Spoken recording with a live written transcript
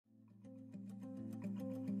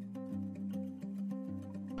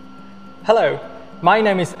Hello, my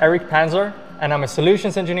name is Erik Panzar and I'm a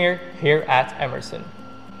solutions engineer here at Emerson.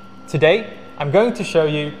 Today, I'm going to show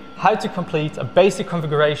you how to complete a basic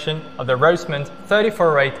configuration of the Rosemount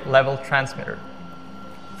 3408 level transmitter.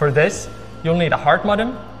 For this, you'll need a hard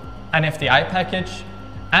modem, an FDI package,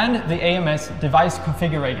 and the AMS device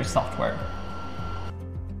configurator software.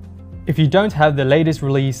 If you don't have the latest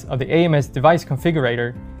release of the AMS device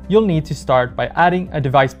configurator, you'll need to start by adding a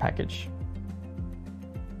device package.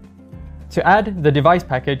 To add the device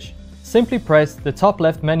package, simply press the top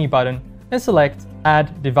left menu button and select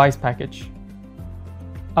Add Device Package.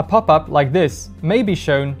 A pop-up like this may be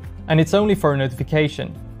shown, and it's only for a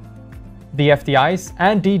notification. The FDIs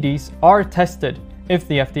and DDs are tested if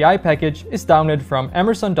the FDI package is downloaded from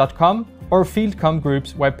emerson.com or Fieldcom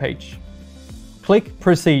Group's webpage. Click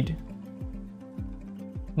Proceed.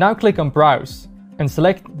 Now click on Browse and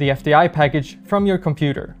select the FDI package from your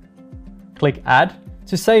computer. Click Add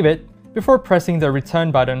to save it before pressing the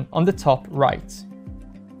Return button on the top right.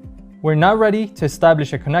 We're now ready to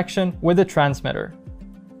establish a connection with the transmitter.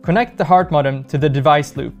 Connect the hard modem to the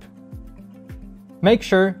device loop. Make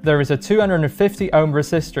sure there is a 250 ohm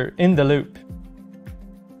resistor in the loop.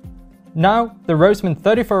 Now the Rosemount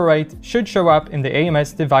 3408 should show up in the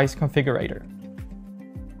AMS device configurator.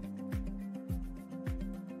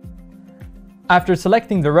 After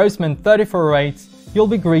selecting the Rosemount 3408, you'll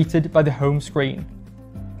be greeted by the home screen.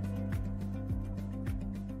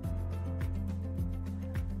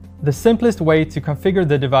 The simplest way to configure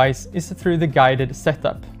the device is through the guided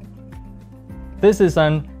setup. This is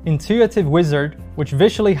an intuitive wizard which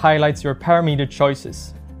visually highlights your parameter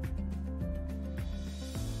choices.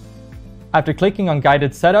 After clicking on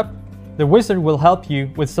Guided Setup, the wizard will help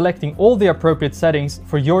you with selecting all the appropriate settings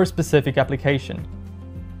for your specific application.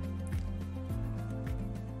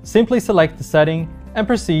 Simply select the setting and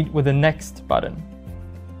proceed with the Next button.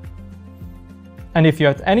 And if you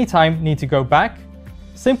at any time need to go back,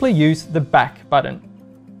 simply use the Back button.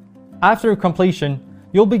 After completion,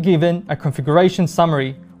 you'll be given a configuration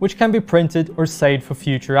summary which can be printed or saved for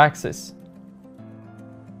future access.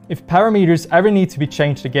 If parameters ever need to be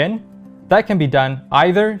changed again, that can be done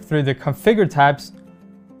either through the Configure tabs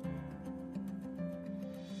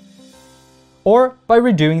or by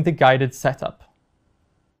redoing the guided setup.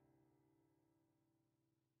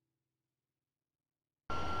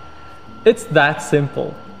 It's that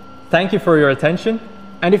simple. Thank you for your attention,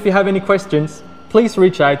 and if you have any questions, please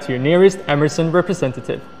reach out to your nearest Emerson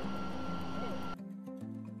representative.